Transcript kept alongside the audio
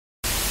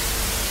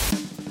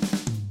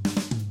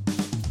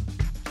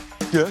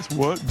Guess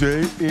what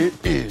day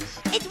it is?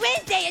 It's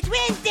Wednesday! It's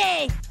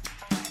Wednesday!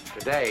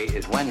 Today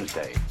is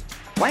Wednesday.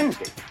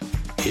 Wednesday?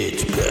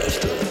 It's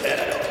Pastor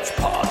Adam's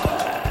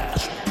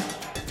podcast.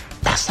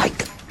 That's like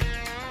the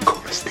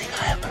coolest thing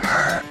I ever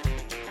heard.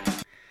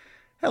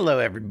 Hello,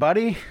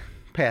 everybody.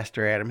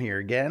 Pastor Adam here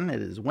again.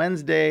 It is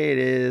Wednesday. It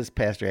is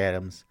Pastor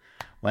Adam's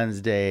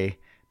Wednesday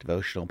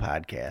devotional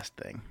podcast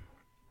thing.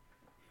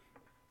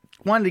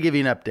 Wanted to give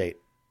you an update.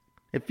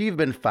 If you've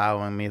been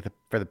following me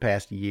for the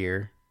past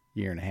year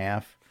and a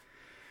half,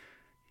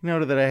 you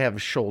know that I have a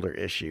shoulder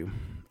issue.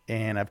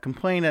 And I've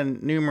complained on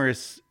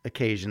numerous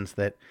occasions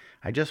that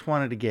I just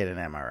wanted to get an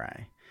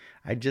MRI.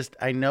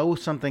 I know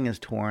something is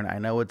torn. I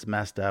know it's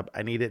messed up.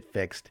 I need it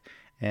fixed.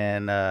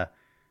 And the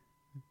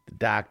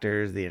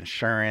doctors, the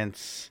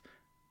insurance,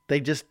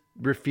 they just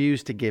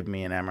refuse to give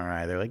me an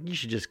MRI. They're like, you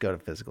should just go to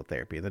physical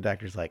therapy. And the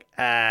doctor's like,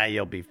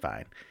 you'll be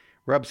fine.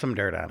 Rub some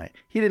dirt on it.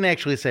 He didn't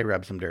actually say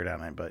rub some dirt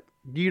on it, but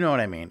you know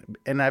what I mean.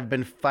 And I've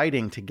been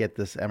fighting to get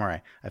this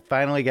MRI. I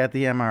finally got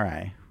the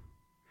MRI.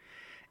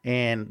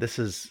 And this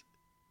is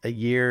a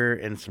year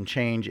and some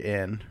change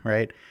in,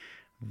 right?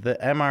 The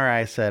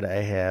MRI said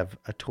I have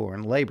a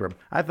torn labrum.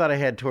 I thought I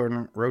had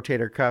torn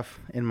rotator cuff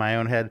in my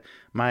own head.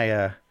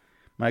 My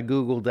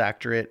Google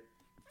doctorate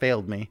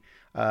failed me.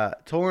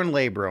 Torn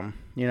labrum,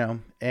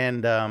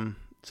 and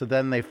so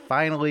then they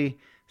finally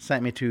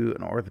sent me to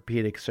an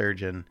orthopedic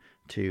surgeon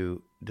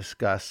to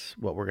discuss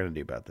what we're going to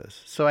do about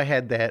this. So I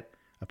had that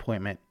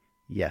appointment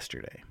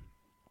yesterday.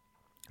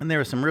 And there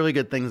were some really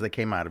good things that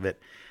came out of it.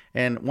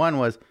 And one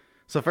was,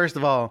 so first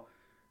of all,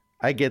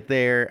 I get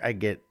there, I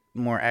get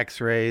more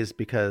x-rays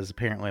because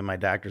apparently my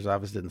doctor's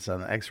office didn't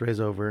send the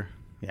x-rays over.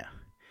 Yeah.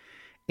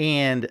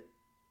 And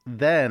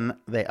then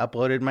they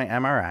uploaded my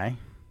MRI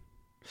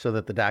so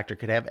that the doctor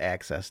could have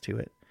access to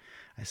it.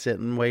 I sit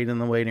and wait in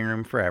the waiting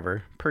room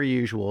forever, per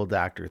usual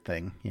doctor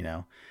thing,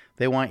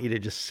 They want you to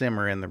just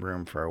simmer in the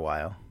room for a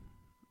while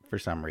for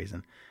some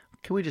reason.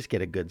 Can we just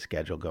get a good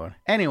schedule going?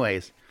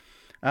 Anyways,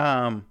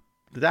 the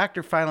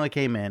doctor finally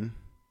came in.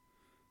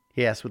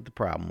 He asked what the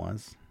problem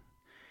was.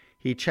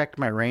 He checked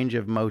my range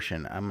of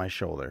motion on my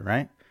shoulder,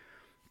 right?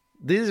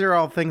 These are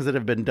all things that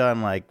have been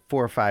done like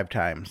 4 or 5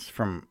 times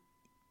from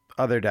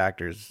other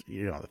doctors,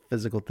 the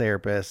physical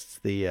therapists,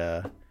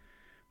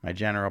 my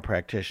general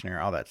practitioner,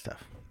 all that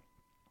stuff.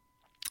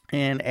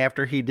 And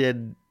after he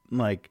did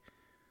like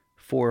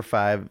 4 or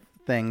 5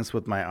 things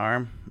with my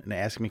arm and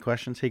asked me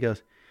questions, he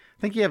goes,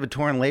 I think you have a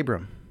torn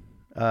labrum.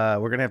 We're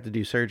going to have to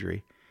do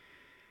surgery.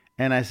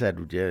 And I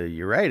said, yeah,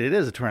 you're right. It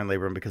is a torn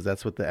labrum because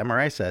that's what the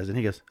MRI says. And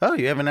he goes, oh,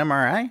 you have an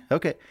MRI?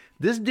 Okay.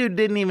 This dude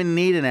didn't even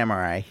need an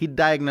MRI. He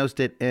diagnosed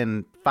it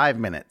in 5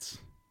 minutes.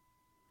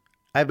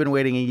 I've been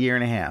waiting a year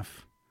and a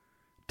half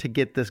to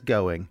get this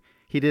going.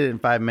 He did it in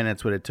 5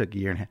 minutes what it took a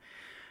year and a half.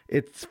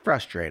 It's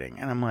frustrating.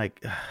 And I'm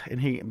like,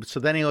 so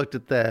then he looked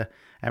at the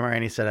MRI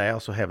and he said, I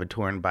also have a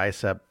torn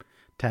bicep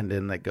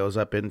tendon that goes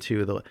up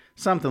into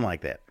something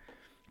like that.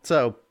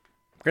 So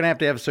we're going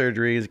to have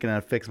surgery. He's going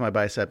to fix my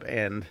bicep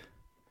and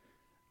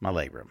my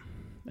labrum.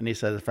 And he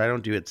says, if I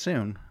don't do it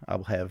soon,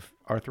 I'll have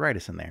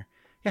arthritis in there.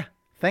 Yeah.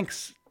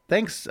 Thanks,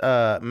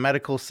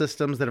 medical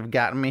systems that have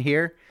gotten me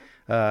here.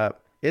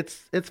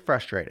 It's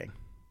frustrating.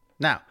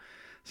 Now,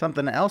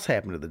 something else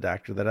happened to the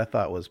doctor that I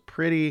thought was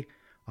pretty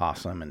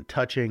awesome and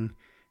touching.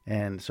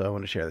 And so I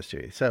want to share this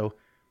to you. So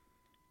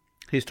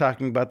he's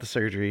talking about the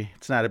surgery.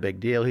 It's not a big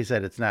deal. He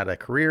said it's not a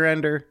career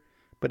ender,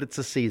 but it's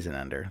a season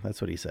ender. That's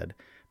what he said.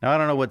 Now, I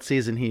don't know what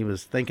season he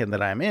was thinking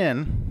that I'm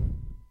in.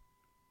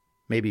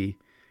 Maybe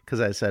because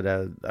I said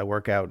I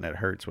work out and it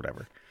hurts,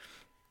 whatever.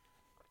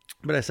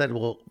 But I said,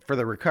 well, for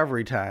the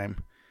recovery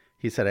time,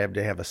 he said I have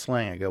to have a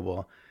sling. I go,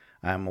 well,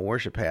 I'm a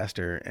worship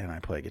pastor and I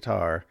play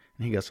guitar.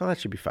 And he goes, oh, that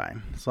should be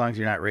fine. As long as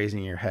you're not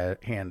raising your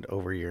hand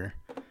over your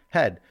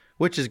head,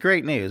 which is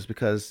great news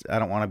because I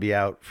don't want to be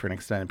out for an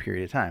extended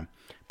period of time.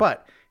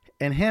 But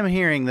in him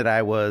hearing that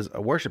I was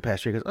a worship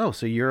pastor, he goes, oh,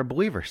 so you're a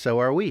believer. So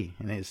are we.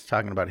 And he's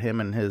talking about him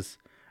and his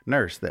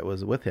nurse that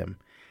was with him.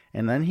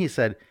 And then he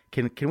said,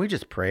 can we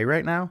just pray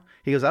right now?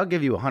 He goes, I'll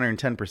give you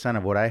 110%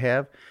 of what I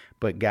have,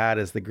 but God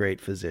is the great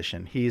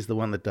physician. He's the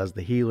one that does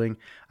the healing.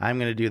 I'm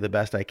going to do the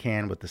best I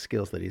can with the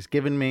skills that he's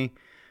given me,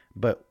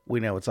 but we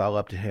know it's all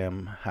up to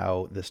him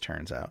how this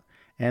turns out.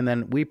 And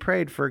then we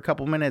prayed for a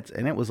couple minutes,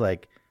 and it was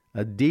like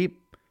a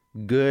deep,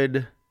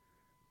 good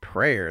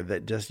prayer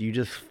that you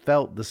just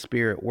felt the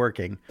Spirit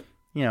working,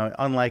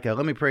 unlike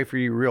let me pray for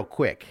you real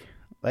quick,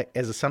 like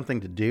as a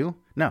something to do.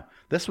 No,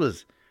 this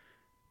was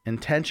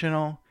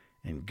intentional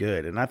and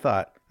good. And I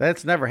thought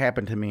that's never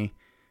happened to me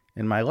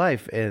in my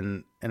life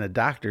in a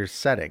doctor's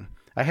setting.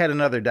 I had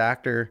another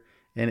doctor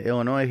in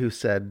Illinois who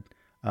said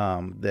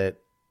that,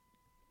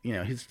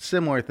 he's a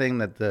similar thing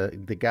that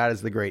the God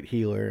is the great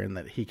healer and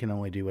that he can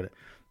only do it,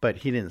 but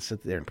he didn't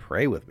sit there and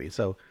pray with me.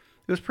 So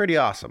it was pretty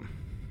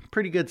awesome.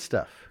 Pretty good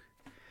stuff.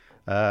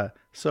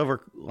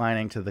 Silver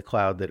lining to the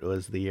cloud that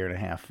was the year and a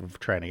half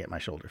of trying to get my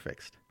shoulder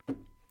fixed.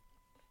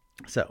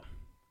 So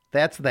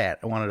that's that.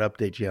 I wanted to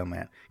update you on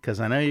that because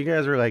I know you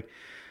guys were like,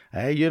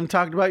 hey, you haven't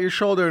talked about your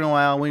shoulder in a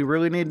while. We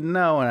really need to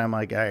know. And I'm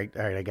like, all right,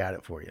 I got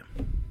it for you.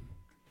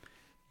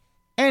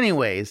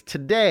 Anyways,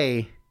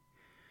 today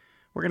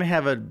we're going to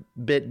have a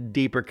bit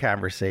deeper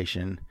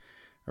conversation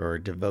or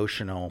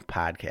devotional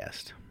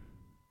podcast.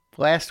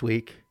 Last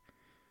week,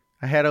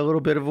 I had a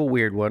little bit of a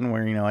weird one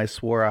where, I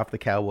swore off the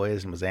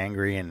Cowboys and was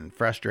angry and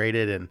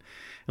frustrated and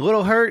a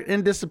little hurt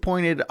and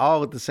disappointed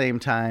all at the same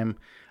time.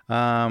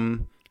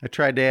 I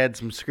tried to add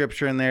some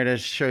scripture in there to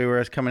show you where I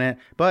was coming at,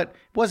 but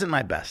it wasn't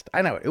my best.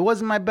 I know it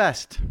wasn't my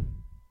best.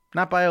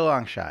 Not by a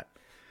long shot.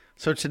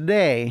 So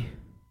today,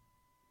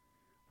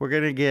 we're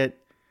going to get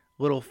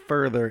a little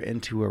further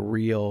into a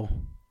real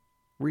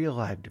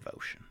live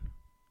devotion.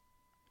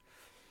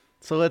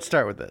 So let's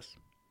start with this.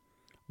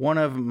 One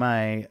of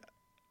my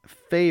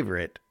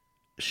favorite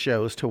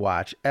shows to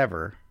watch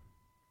ever.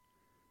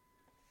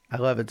 I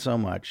love it so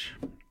much.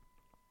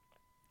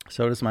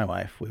 So does my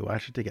wife. We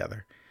watch it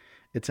together.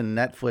 It's a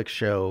Netflix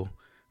show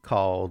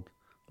called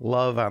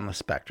Love on the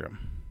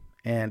Spectrum.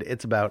 And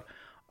it's about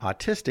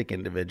autistic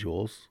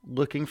individuals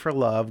looking for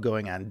love,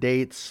 going on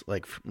dates,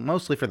 like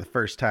mostly for the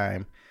first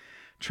time,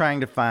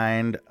 trying to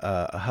find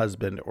a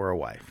husband or a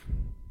wife.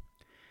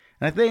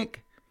 And I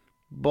think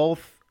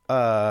both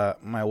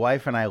my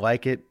wife and I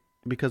like it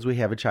because we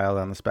have a child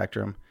on the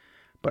spectrum,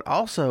 but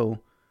also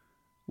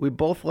we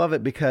both love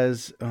it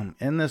because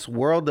in this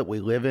world that we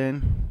live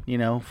in,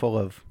 full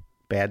of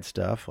bad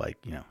stuff like,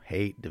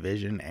 hate,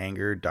 division,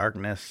 anger,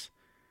 darkness,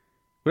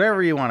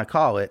 whatever you want to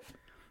call it,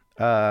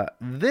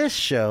 this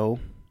show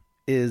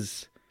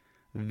is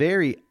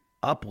very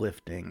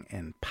uplifting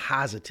and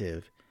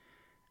positive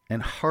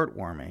and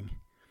heartwarming.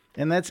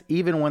 And that's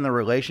even when the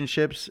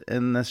relationships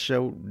in this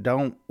show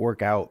don't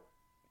work out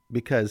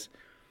because,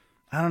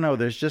 I don't know,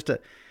 there's just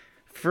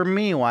for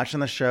me, watching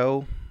the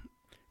show,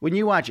 when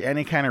you watch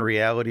any kind of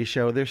reality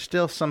show, there's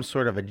still some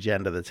sort of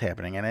agenda that's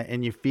happening in it.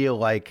 And you feel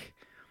like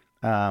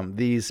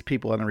these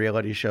people on the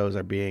reality shows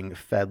are being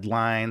fed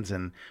lines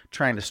and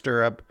trying to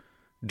stir up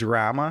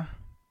drama.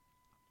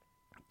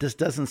 This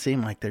doesn't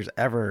seem like there's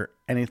ever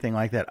anything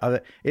like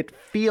that. It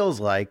feels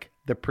like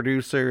the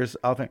producers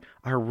are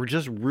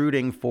just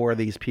rooting for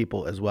these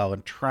people as well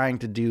and trying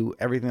to do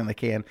everything they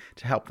can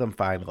to help them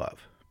find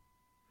love.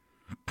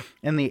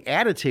 And the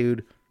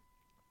attitude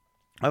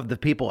of the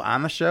people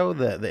on the show,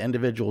 the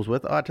individuals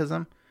with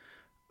autism,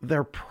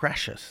 they're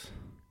precious.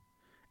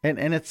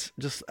 And it's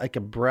just like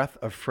a breath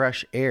of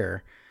fresh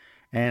air.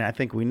 And I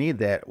think we need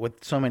that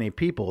with so many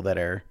people that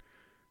are,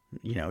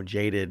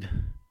 jaded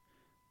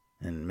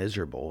and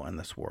miserable in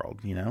this world,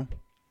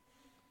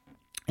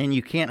 And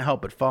you can't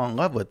help but fall in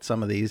love with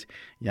some of these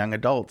young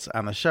adults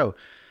on the show.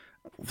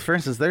 For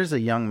instance, there's a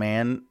young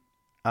man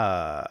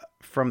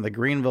from the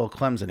Greenville,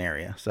 Clemson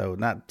area, so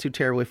not too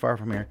terribly far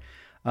from here,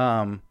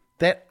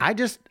 that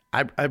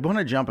I want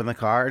to jump in the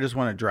car. I just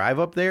want to drive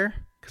up there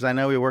because I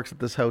know he works at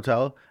this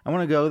hotel. I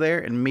want to go there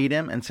and meet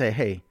him and say,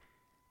 hey,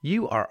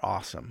 you are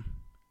awesome.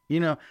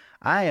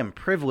 I am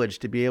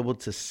privileged to be able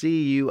to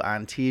see you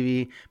on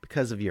TV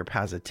because of your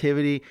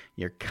positivity,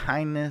 your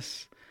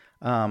kindness.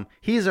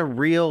 He's a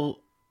real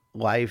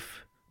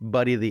life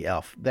Buddy the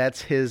Elf.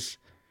 That's his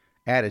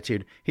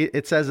attitude.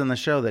 It says in the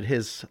show that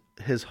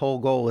his whole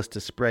goal is to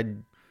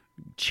spread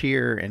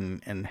cheer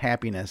and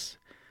happiness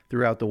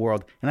throughout the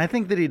world. And I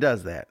think that he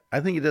does that. I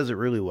think he does it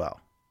really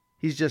well.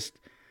 He's just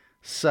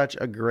such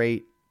a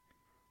great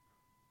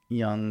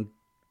young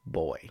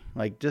boy.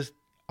 Like, just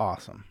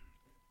awesome.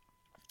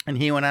 And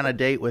he went on a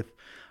date with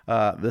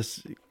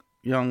this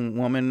young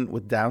woman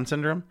with Down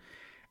syndrome.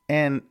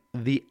 And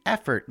the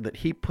effort that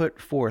he put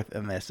forth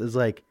in this is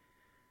like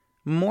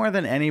more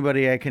than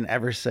anybody I can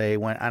ever say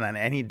went on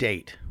any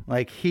date.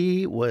 Like,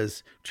 he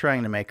was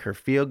trying to make her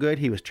feel good.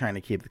 He was trying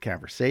to keep the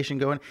conversation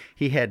going.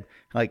 He had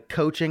like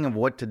coaching of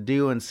what to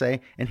do and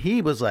say. And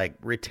he was like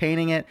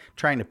retaining it,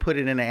 trying to put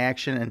it into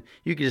action. And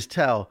you could just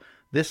tell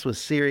this was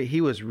serious.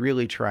 He was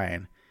really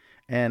trying.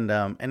 And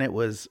it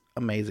was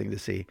amazing to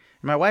see.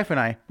 And my wife and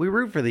I, we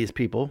root for these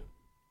people.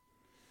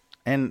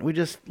 And we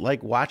just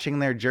like watching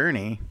their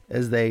journey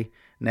as they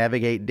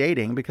navigate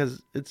dating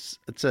because it's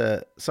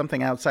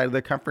something outside of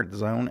their comfort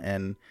zone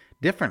and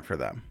different for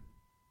them.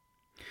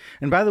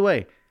 And by the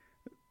way,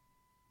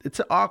 it's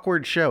an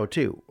awkward show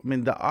too. I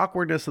mean, the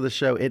awkwardness of the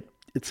show, it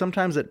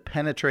sometimes it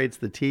penetrates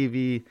the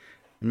TV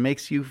and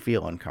makes you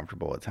feel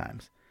uncomfortable at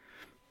times.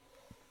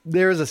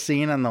 There is a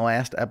scene on the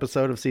last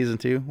episode of season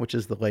 2, which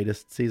is the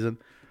latest season,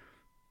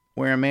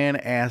 where a man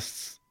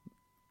asks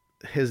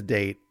his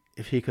date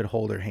if he could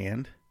hold her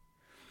hand.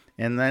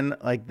 And then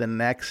like the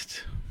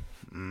next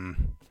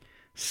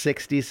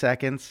 60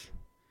 seconds,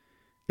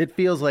 it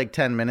feels like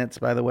 10 minutes,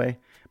 by the way,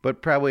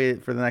 but probably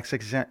for the next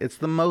 60 seconds, it's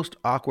the most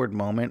awkward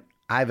moment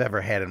I've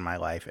ever had in my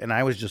life. And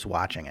I was just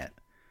watching it.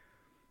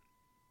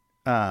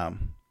 But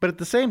at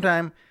the same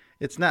time,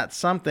 it's not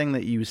something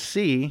that you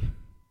see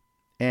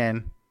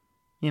and,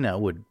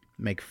 would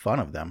make fun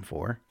of them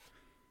for.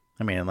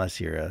 I mean, unless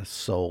you're a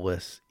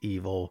soulless,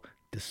 evil,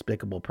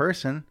 despicable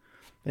person,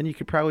 then you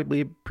could probably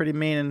be pretty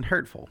mean and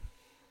hurtful.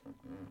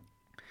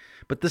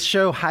 But this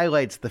show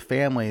highlights the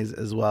families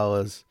as well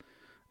as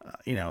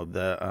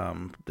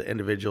the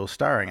individual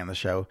starring in the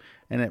show,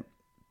 and it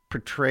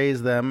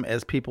portrays them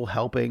as people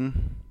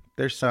helping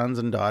their sons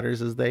and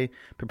daughters as they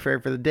prepare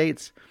for the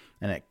dates,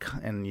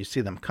 and you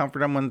see them comfort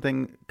them when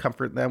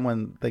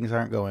things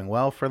aren't going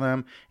well for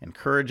them,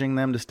 encouraging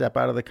them to step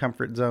out of the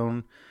comfort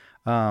zone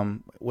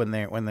when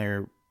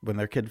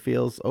their kid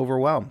feels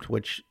overwhelmed,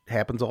 which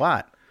happens a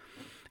lot.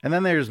 And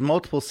then there's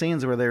multiple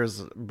scenes where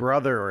there's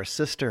brother or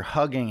sister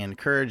hugging,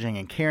 encouraging,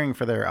 and caring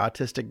for their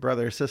autistic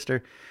brother or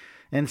sister.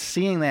 And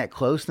seeing that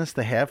closeness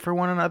they have for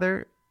one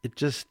another,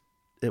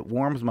 it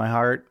warms my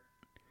heart.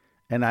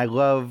 And I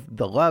love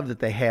the love that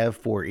they have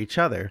for each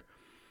other.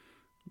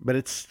 But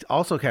it's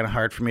also kind of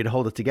hard for me to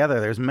hold it together.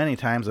 There's many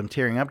times I'm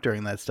tearing up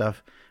during that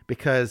stuff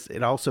because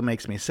it also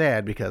makes me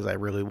sad because I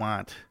really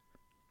want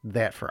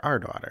that for our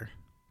daughter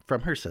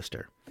from her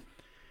sister,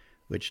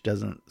 which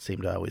doesn't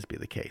seem to always be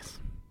the case,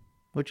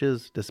 which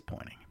is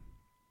disappointing.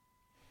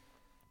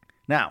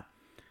 Now,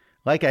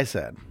 like I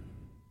said,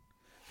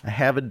 I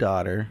have a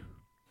daughter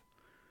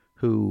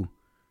who,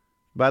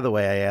 by the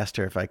way, I asked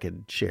her if I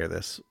could share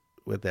this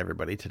with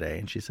everybody today,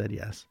 and she said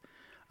yes.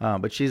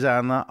 But she's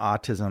on the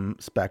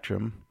autism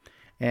spectrum,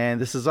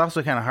 and this is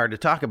also kind of hard to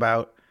talk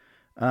about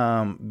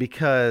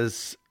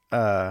because,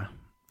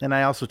 and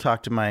I also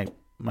talked to my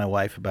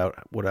wife about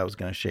what I was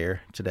going to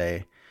share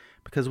today,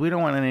 because we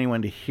don't want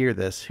anyone to hear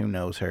this who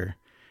knows her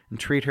and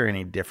treat her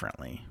any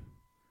differently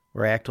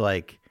or act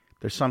like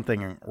there's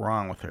something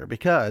wrong with her,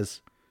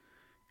 because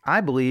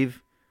I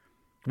believe,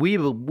 we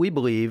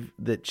believe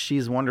that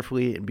she's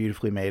wonderfully and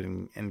beautifully made,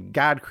 and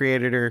God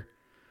created her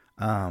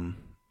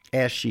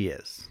as she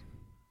is.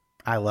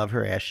 I love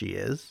her as she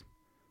is.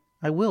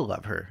 I will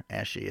love her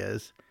as she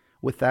is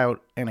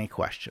without any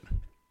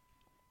question.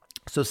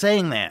 So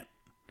saying that,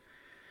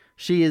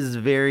 she is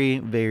very,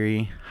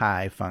 very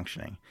high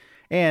functioning.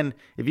 And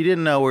if you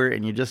didn't know her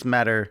and you just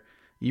met her,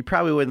 you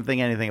probably wouldn't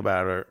think anything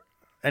about her,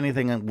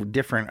 anything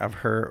different of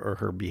her or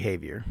her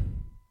behavior,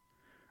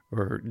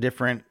 or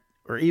different,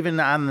 or even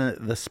on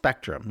the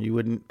spectrum. You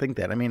wouldn't think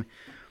that. I mean,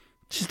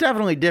 she's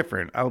definitely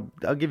different. I'll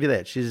give you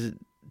that. She's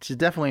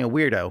definitely a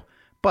weirdo,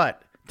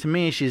 but to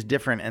me, she's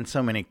different in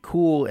so many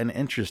cool and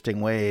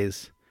interesting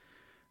ways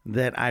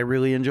that I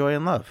really enjoy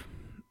and love.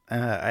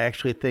 I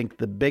actually think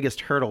the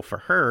biggest hurdle for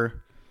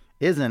her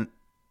isn't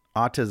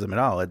autism at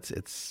all.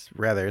 It's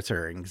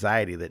her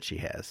anxiety that she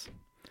has.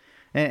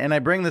 And I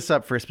bring this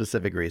up for a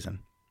specific reason.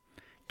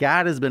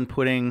 God has been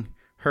putting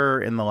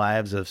her in the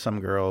lives of some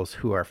girls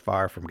who are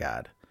far from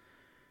God.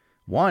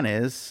 One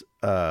is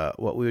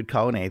what we would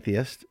call an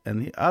atheist,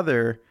 and the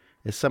other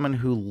is someone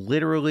who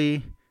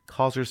literally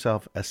calls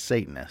herself a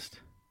Satanist,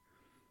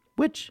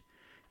 which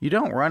you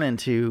don't run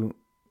into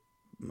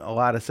a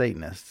lot of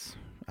Satanists.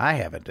 I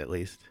haven't, at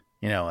least,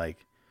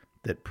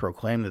 that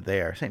proclaim that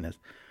they are Satanists.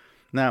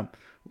 Now,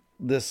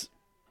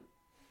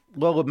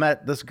 Lola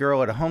met this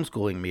girl at a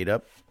homeschooling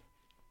meetup,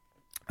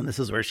 and this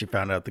is where she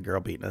found out the girl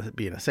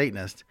being a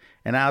Satanist.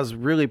 And I was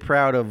really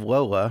proud of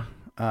Lola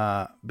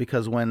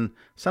because when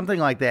something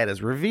like that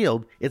is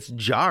revealed, it's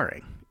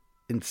jarring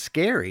and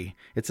scary.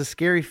 It's a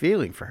scary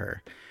feeling for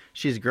her.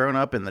 She's grown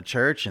up in the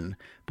church and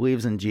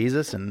believes in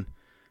Jesus, and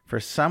for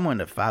someone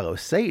to follow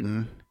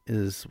Satan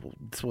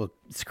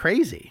it's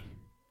crazy.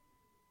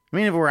 I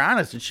mean, if we're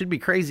honest, it should be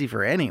crazy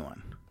for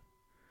anyone.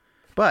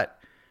 But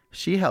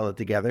she held it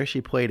together.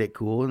 She played it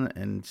cool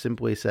and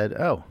simply said,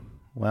 oh,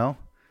 well,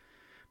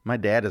 my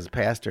dad is a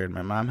pastor and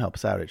my mom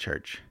helps out at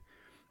church.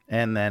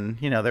 And then,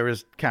 there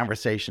was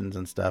conversations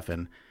and stuff.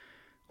 And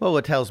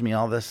Lola tells me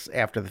all this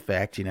after the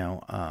fact,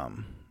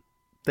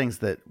 things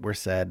that were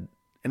said.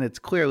 And it's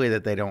clearly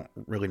that they don't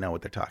really know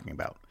what they're talking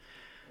about.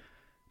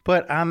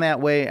 But on the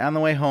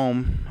way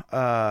home,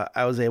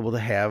 I was able to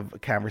have a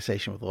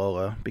conversation with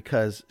Lola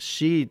because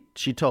she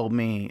told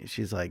me,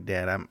 she's like,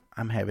 Dad,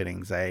 I'm having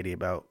anxiety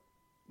about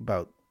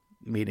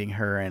meeting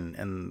her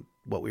and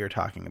what we were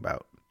talking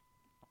about.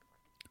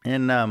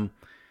 And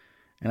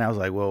I was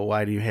like, well,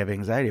 why do you have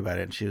anxiety about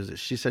it? And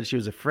she said she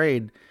was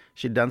afraid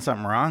she'd done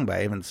something wrong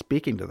by even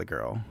speaking to the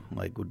girl.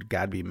 Like, would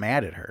God be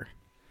mad at her?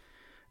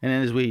 And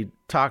then as we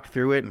talked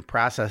through it and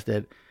processed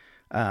it,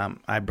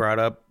 I brought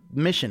up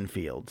mission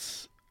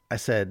fields. I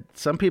said,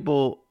 some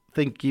people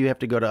think you have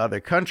to go to other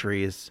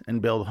countries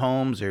and build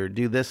homes or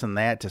do this and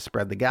that to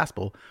spread the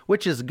gospel,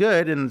 which is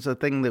good and it's a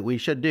thing that we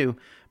should do.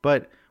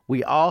 But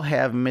we all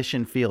have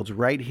mission fields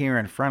right here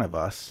in front of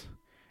us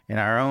in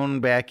our own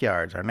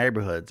backyards, our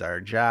neighborhoods,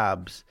 our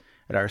jobs,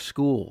 at our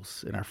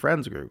schools, in our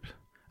friends groups.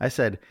 I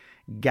said,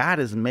 God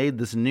has made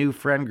this new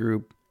friend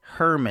group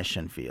her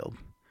mission field.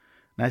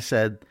 And I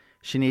said,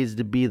 she needs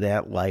to be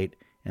that light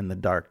in the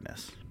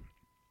darkness.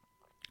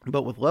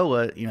 But with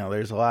Lola,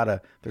 there's a lot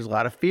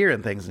of fear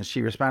and things, and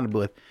she responded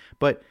with,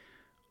 but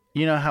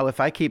you know how if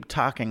I keep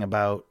talking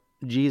about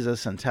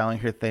Jesus and telling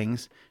her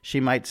things, she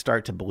might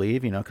start to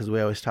believe, because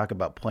we always talk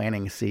about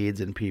planting seeds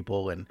in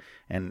people,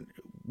 and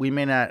we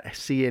may not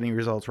see any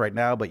results right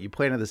now, but you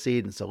planted the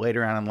seed, and so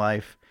later on in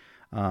life,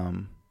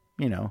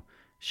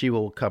 she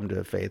will come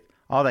to faith.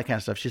 all that kind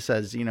of stuff. She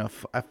says,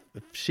 if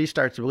she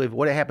starts to believe,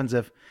 what happens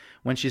if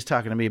when she's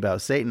talking to me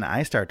about Satan,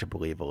 I start to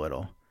believe a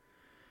little?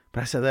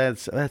 But I said,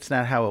 that's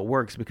not how it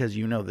works, because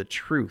you know the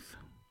truth.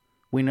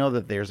 We know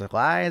that there's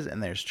lies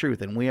and there's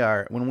truth. And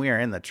when we are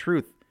in the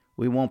truth,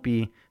 we won't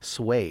be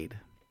swayed.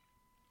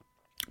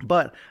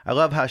 But I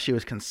love how she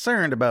was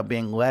concerned about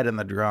being led in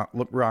the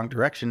wrong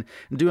direction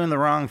and doing the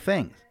wrong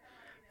things.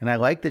 And I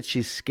like that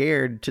she's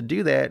scared to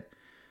do that,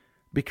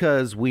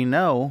 because we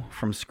know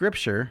from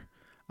Scripture,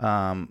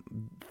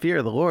 fear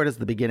of the Lord is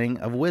the beginning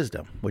of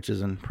wisdom, which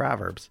is in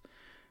Proverbs.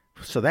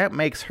 So that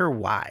makes her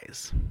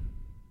wise.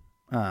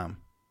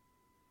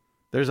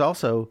 There's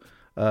also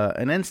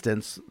an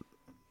instance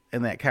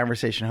in that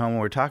conversation home when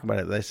we were talking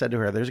about it, that I said to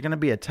her, there's going to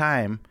be a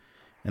time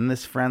in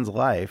this friend's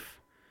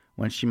life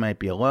when she might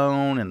be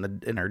alone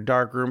in her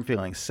dark room,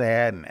 feeling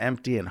sad and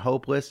empty and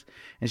hopeless.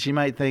 And she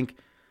might think,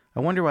 I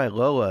wonder why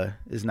Lola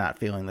is not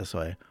feeling this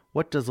way.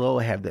 What does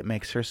Lola have that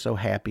makes her so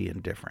happy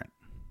and different?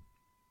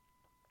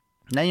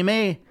 Now, you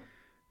may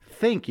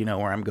think you know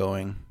where I'm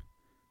going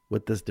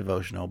with this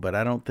devotional, but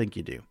I don't think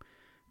you do,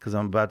 because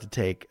I'm about to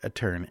take a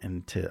turn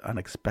into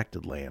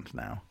unexpected land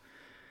now.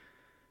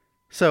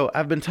 So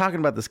I've been talking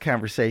about this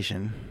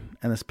conversation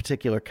and this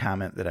particular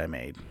comment that I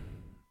made.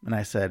 And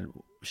I said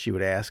she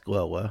would ask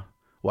Lola,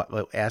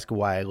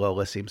 why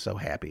Lola seems so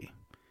happy.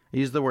 I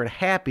used the word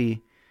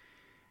happy,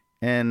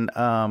 and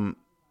I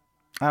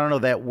don't know,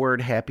 that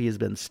word happy has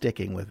been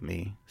sticking with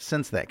me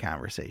since that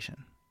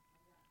conversation.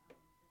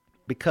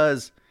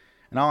 Because,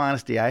 in all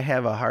honesty, I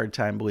have a hard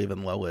time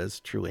believing Lola is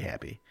truly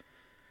happy.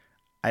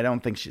 I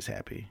don't think she's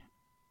happy.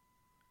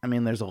 I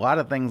mean, there's a lot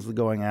of things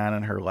going on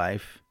in her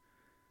life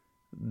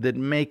that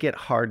make it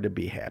hard to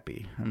be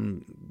happy.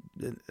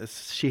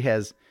 She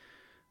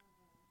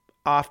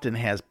often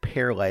has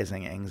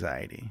paralyzing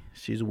anxiety.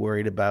 She's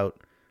worried about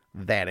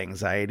that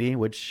anxiety,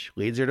 which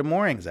leads her to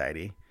more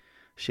anxiety.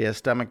 She has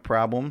stomach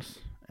problems,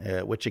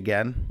 which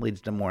again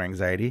leads to more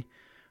anxiety,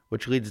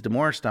 which leads to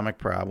more stomach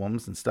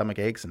problems and stomach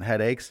aches and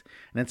headaches.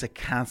 And it's a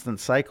constant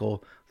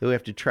cycle that we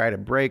have to try to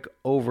break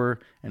over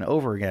and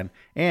over again.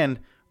 And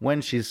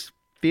when she's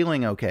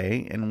feeling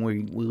okay and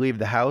we leave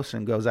the house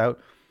and goes out,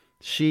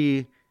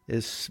 she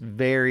is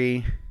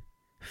very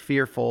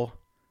fearful,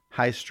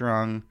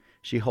 high-strung.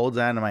 She holds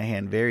on to my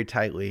hand very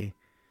tightly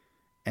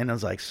and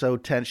is like so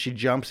tense. She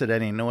jumps at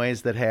any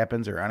noise that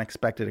happens or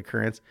unexpected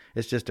occurrence.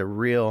 It's just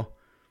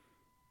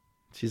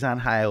she's on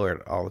high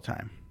alert all the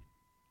time.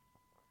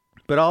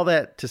 But all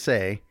that to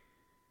say,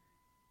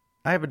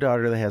 I have a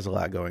daughter that has a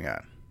lot going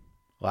on.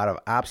 A lot of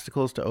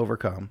obstacles to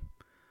overcome.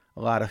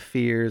 A lot of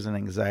fears and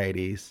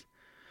anxieties.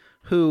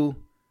 Who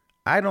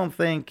I don't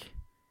think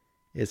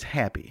is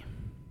happy.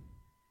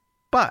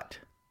 But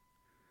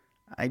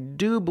I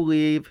do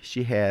believe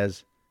she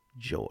has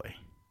joy.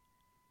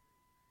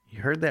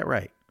 You heard that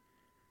right.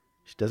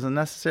 She doesn't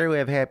necessarily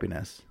have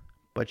happiness,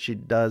 but she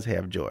does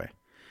have joy.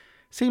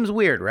 Seems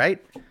weird,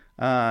 right?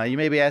 You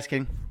may be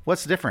asking,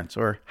 what's the difference?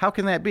 Or how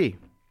can that be?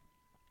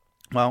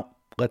 Well,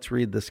 let's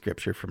read the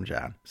scripture from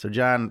John. So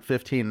John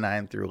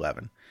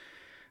 15:9-11.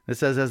 It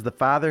says, as the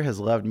Father has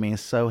loved me,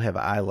 so have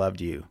I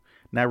loved you.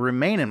 Now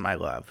remain in my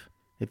love.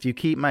 If you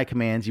keep my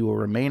commands, you will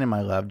remain in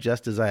my love,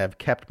 just as I have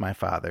kept my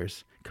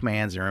Father's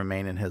commands and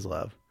remain in his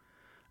love.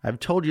 I've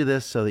told you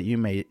this so that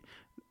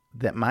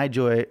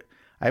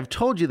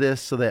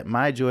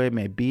my joy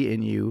may be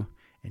in you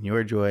and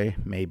your joy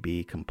may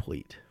be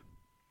complete.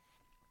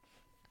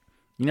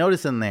 You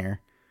notice in there,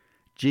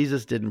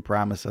 Jesus didn't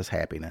promise us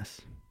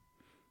happiness.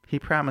 He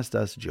promised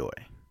us joy.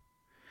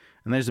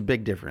 And there's a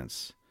big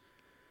difference.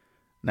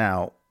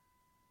 Now,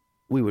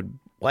 we would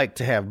like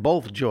to have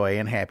both joy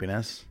and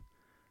happiness,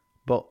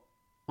 but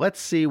let's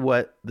see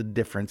what the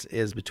difference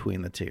is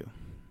between the two.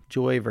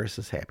 Joy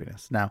versus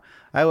happiness. Now,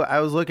 I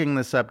was looking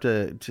this up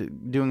to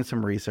doing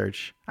some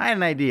research. I had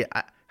an idea.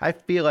 I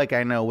feel like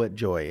I know what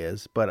joy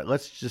is, but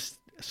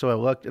so I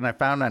looked and I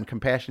found on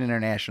Compassion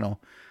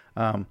International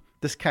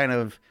this kind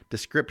of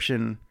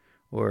description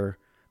or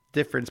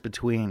difference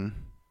between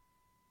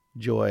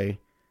joy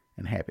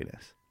and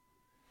happiness.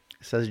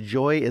 It says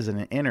joy is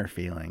an inner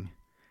feeling.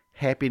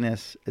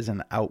 Happiness is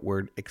an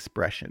outward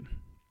expression.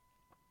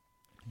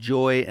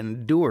 Joy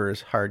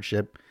endures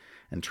hardship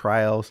and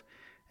trials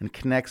and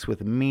connects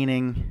with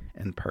meaning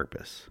and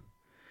purpose.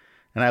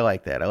 And I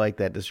like that. I like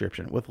that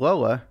description. With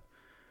Lola,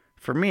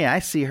 for me, I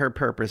see her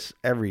purpose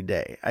every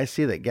day. I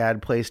see that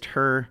God placed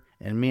her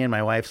and me in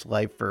my wife's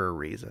life for a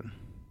reason.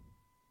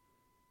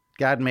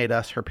 God made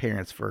us her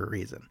parents for a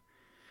reason.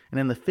 And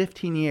in the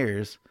 15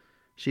 years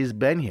she's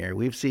been here,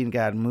 we've seen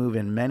God move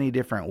in many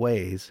different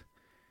ways,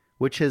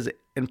 which has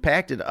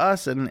impacted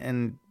us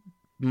in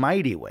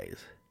mighty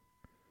ways.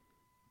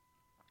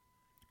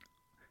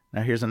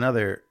 Now here's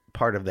another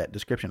part of that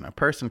description. A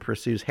person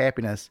pursues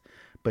happiness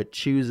but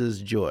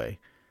chooses joy.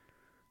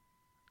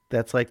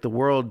 That's like the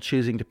world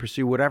choosing to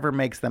pursue whatever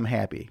makes them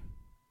happy,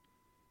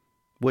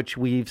 which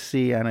we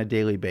see on a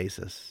daily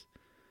basis.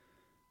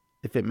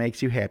 If it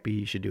makes you happy,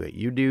 you should do it.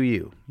 You do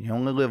you. You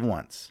only live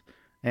once.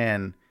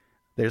 And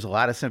there's a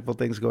lot of sinful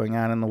things going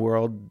on in the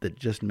world that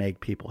just make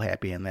people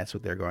happy, and that's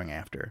what they're going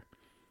after,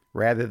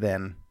 rather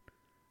than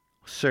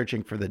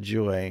searching for the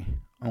joy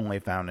only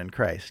found in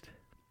Christ.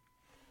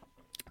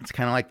 It's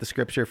kind of like the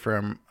scripture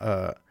from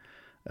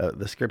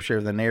the scripture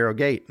of the narrow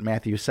gate,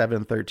 Matthew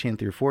 7:13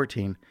 through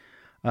 14.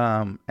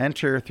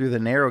 Enter through the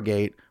narrow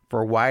gate,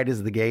 for wide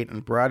is the gate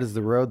and broad is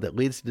the road that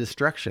leads to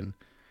destruction,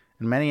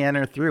 and many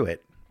enter through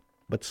it.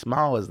 But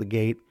small is the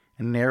gate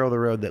and narrow the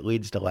road that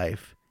leads to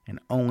life,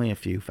 and only a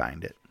few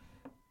find it.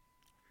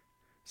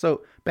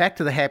 So back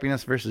to the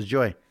happiness versus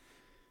joy.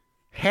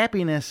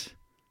 Happiness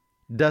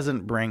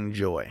doesn't bring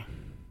joy,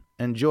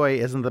 and joy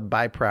isn't the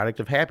byproduct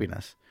of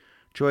happiness.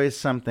 Joy is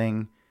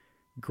something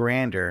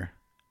grander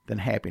than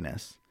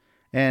happiness.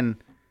 And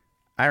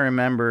I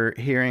remember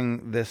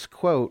hearing this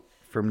quote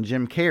from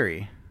Jim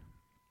Carrey,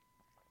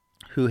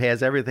 who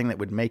has everything that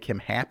would make him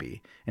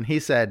happy. And he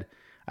said,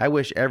 "I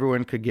wish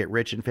everyone could get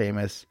rich and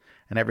famous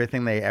and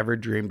everything they ever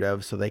dreamed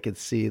of so they could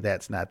see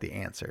that's not the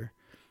answer.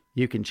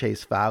 You can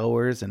chase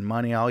followers and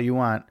money all you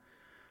want.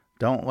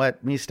 Don't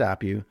let me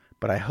stop you,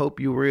 but I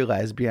hope you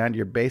realize beyond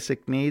your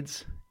basic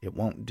needs, it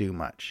won't do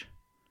much."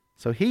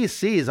 So he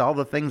sees all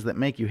the things that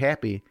make you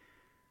happy.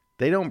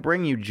 They don't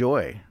bring you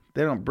joy.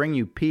 They don't bring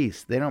you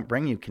peace. They don't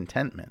bring you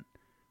contentment.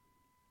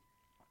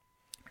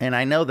 And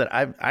I know that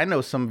I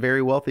know some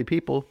very wealthy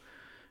people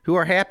who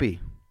are happy,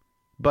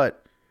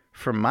 but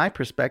from my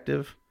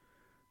perspective,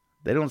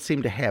 they don't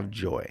seem to have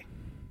joy.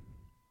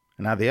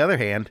 And on the other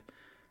hand,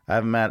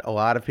 I've met a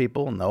lot of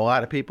people, know a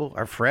lot of people,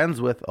 are friends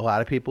with a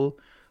lot of people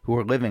who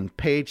are living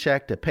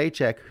paycheck to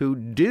paycheck who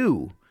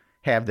do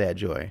have that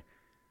joy.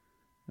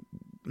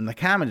 And the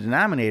common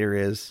denominator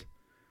is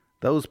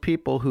those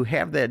people who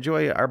have that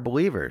joy are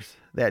believers.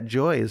 That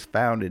joy is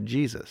found in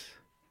Jesus.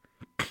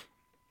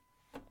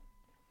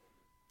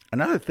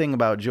 Another thing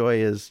about joy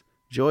is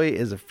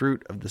a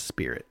fruit of the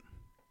Spirit.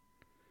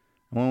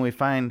 And when we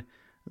find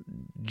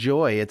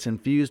joy, it's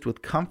infused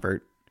with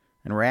comfort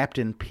and wrapped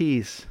in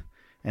peace,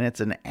 and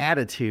it's an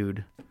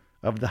attitude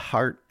of the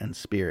heart and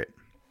spirit.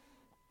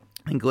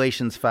 In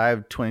Galatians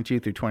 5:22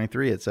 through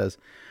 23, it says,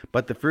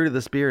 "But the fruit of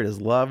the Spirit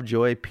is love,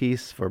 joy,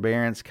 peace,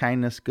 forbearance,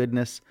 kindness,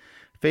 goodness,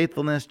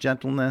 faithfulness,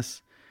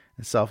 gentleness,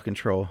 and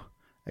self-control.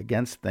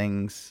 Against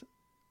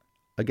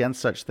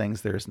such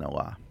things there is no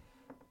law."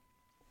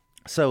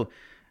 So,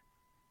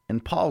 in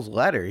Paul's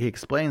letter, he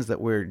explains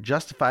that we're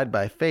justified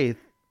by faith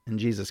in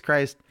Jesus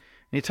Christ,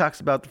 and he talks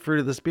about the fruit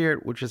of the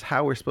Spirit, which is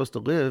how we're supposed to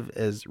live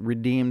as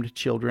redeemed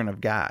children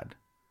of God.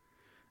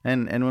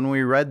 And when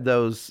we read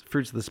those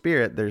fruits of the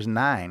Spirit, there's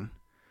 9.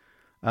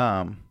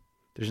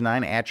 There's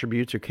 9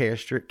 attributes or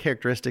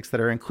characteristics that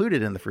are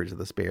included in the fruits of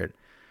the Spirit.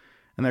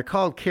 And they're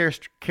called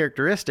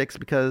characteristics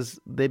because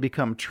they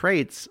become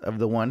traits of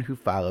the one who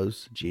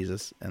follows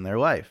Jesus in their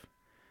life.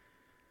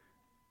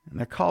 And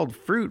they're called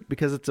fruit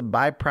because it's a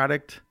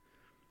byproduct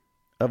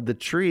of the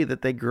tree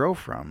that they grow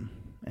from.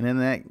 And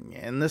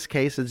in this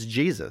case, it's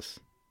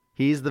Jesus.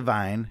 He's the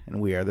vine, and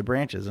we are the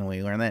branches. And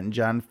we learn that in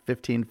John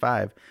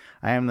 15:5.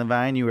 "I am the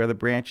vine, you are the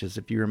branches.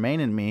 If you remain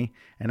in me,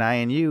 and I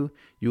in you,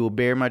 you will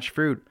bear much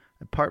fruit.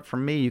 Apart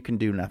from me, you can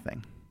do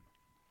nothing."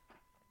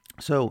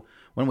 So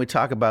when we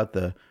talk about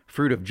the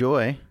fruit of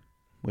joy,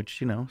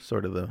 which,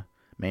 sort of the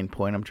main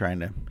point I'm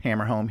trying to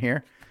hammer home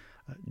here,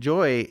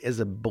 joy is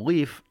a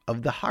belief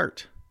of the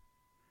heart.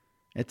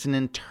 It's an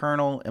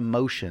internal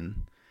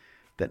emotion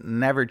that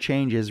never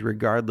changes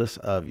regardless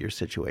of your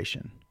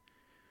situation.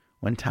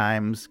 When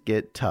times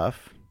get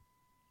tough,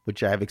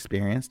 which I've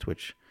experienced,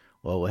 which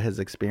Lola has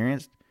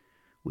experienced,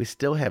 we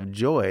still have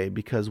joy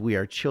because we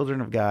are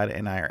children of God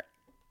and our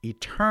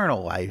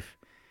eternal life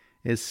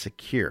is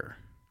secure.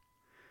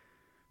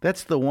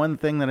 That's the one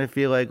thing that I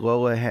feel like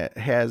Lola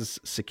has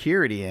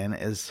security in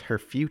is her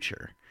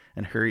future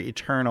and her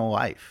eternal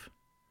life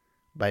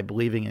by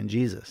believing in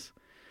Jesus.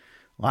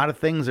 A lot of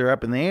things are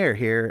up in the air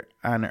here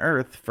on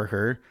earth for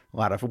her, a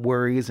lot of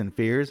worries and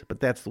fears, but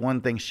that's the one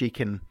thing she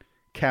can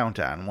count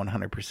on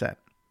 100%,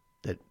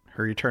 that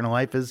her eternal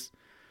life it's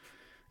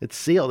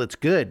sealed, it's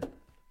good.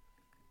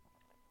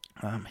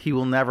 He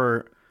will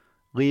never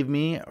leave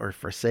me or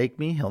forsake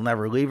me. He'll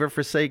never leave or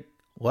forsake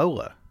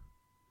Lola.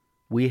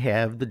 We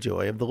have the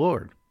joy of the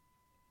Lord.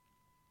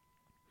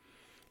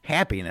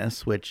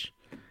 Happiness, which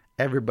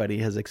everybody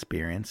has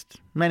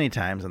experienced many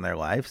times in their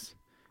lives,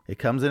 it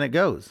comes and it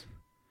goes.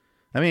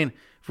 I mean,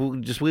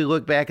 if we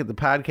look back at the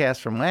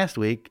podcast from last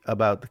week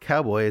about the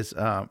Cowboys,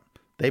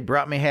 they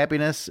brought me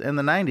happiness in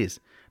the 90s.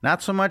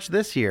 Not so much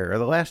this year or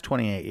the last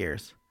 28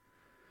 years.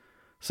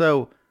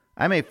 So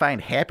I may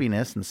find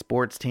happiness in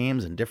sports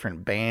teams and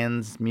different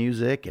bands,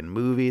 music, and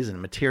movies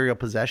and material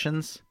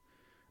possessions,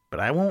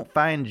 but I won't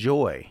find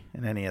joy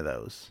in any of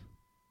those.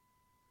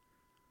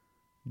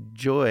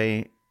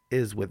 Joy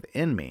is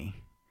within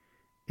me.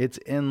 It's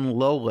in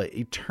Lola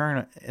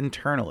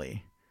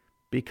internally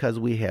because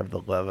we have the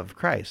love of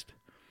Christ.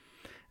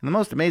 And the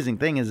most amazing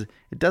thing is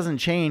it doesn't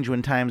change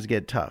when times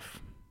get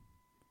tough.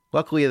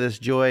 Luckily, this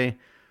joy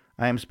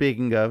I am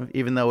speaking of,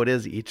 even though it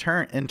is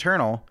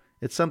internal,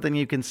 it's something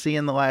you can see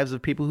in the lives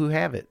of people who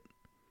have it.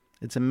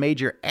 It's a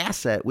major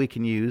asset we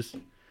can use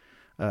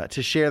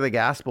to share the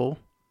gospel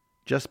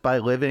just by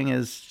living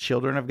as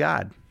children of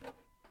God.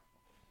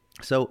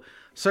 So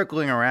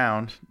circling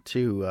around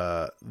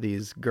to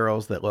these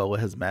girls that Lola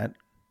has met,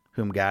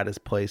 whom God has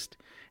placed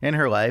in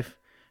her life,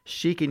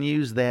 she can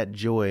use that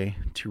joy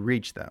to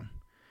reach them.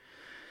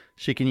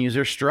 She can use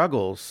her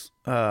struggles,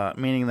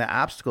 meaning the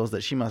obstacles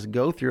that she must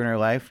go through in her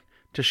life,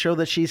 to show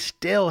that she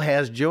still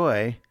has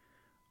joy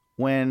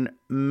when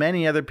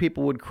many other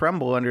people would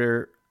crumble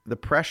under the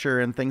pressure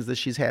and things that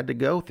she's had to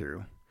go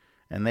through.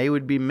 And they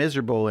would be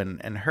miserable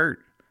and hurt,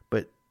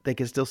 but they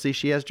can still see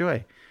she has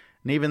joy.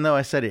 And even though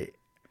I said it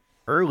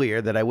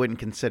earlier that I wouldn't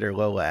consider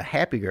Lola a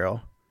happy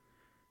girl,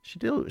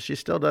 she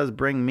still does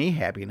bring me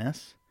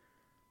happiness.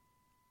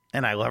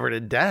 And I love her to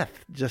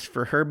death just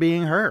for her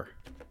being her.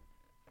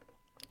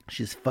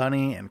 She's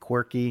funny and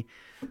quirky.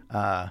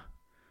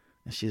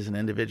 She's an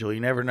individual. You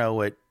never know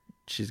what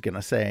she's going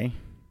to say,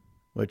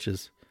 which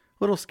is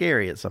a little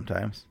scary at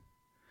sometimes.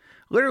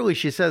 Literally,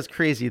 she says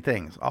crazy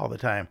things all the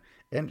time.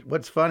 And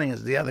what's funny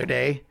is the other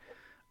day,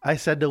 I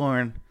said to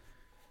Lauren,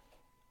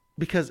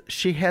 because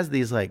she has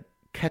these like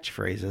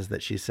catchphrases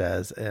that she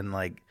says, and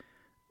like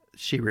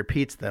she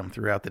repeats them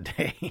throughout the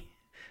day.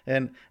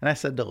 And I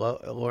said to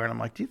Lauren, I'm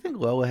like, do you think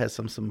Lola has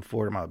some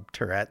form of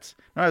Tourette's?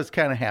 And I was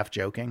kind of half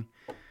joking.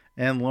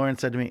 And Lauren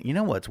said to me, you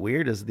know what's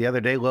weird is the other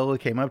day Lola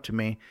came up to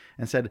me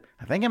and said,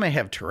 I think I may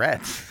have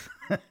Tourette's.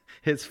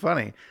 It's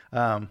funny.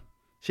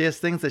 She has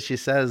things that she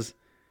says,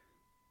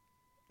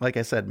 like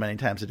I said many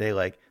times a day,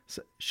 like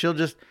she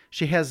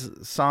has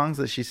songs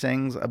that she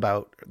sings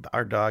about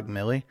our dog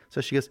Millie.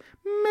 So she goes,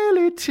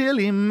 Millie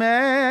Tilly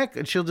Mac.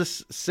 And she'll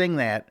just sing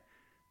that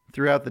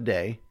throughout the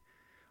day.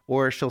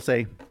 Or she'll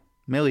say,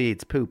 Millie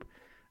eats poop,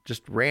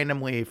 just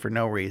randomly for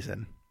no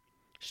reason.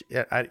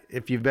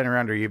 If you've been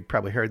around her, you've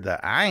probably heard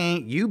the I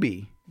ain't you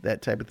be,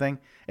 that type of thing.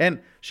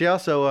 And she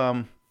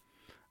also,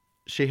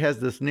 she has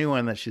this new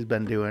one that she's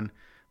been doing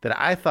that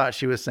I thought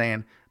she was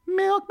saying,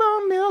 milk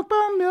bone, milk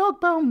bone,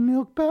 milk bone,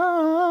 milk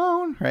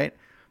bone, right?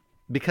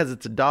 Because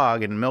it's a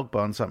dog and milk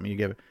bone, something you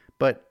give it.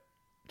 But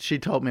she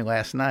told me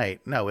last night,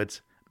 no,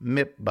 it's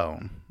mip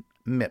bone,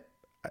 mip.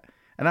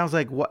 And I was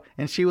like, what?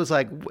 And she was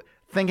like,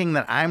 thinking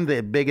that I'm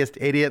the biggest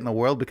idiot in the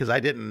world because I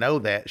didn't know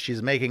that.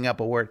 She's making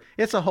up a word.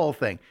 It's a whole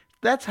thing.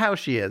 That's how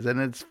she is. And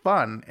it's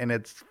fun and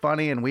it's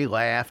funny and we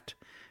laughed.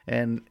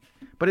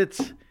 But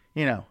it's,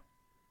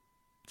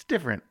 it's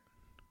different.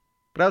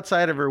 But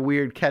outside of her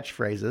weird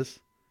catchphrases,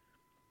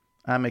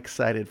 I'm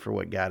excited for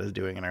what God is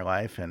doing in her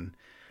life and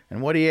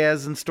what he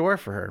has in store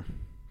for her.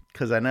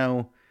 Because I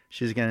know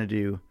she's going to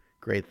do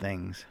great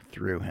things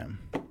through him.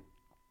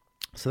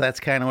 So that's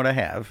kind of what I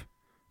have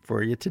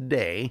for you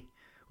today.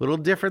 A little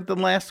different than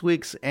last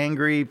week's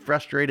angry,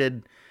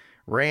 frustrated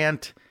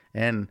rant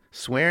and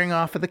swearing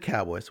off of the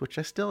Cowboys, which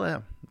I still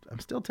am. I'm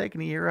still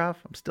taking a year off.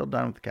 I'm still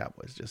done with the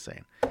Cowboys, just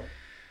saying.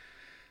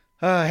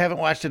 I haven't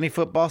watched any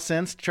football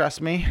since,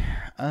 trust me.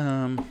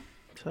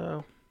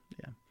 So,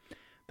 yeah.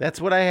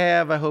 That's what I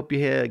have. I hope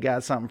you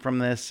got something from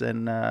this,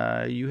 and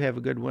you have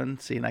a good one.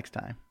 See you next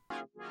time.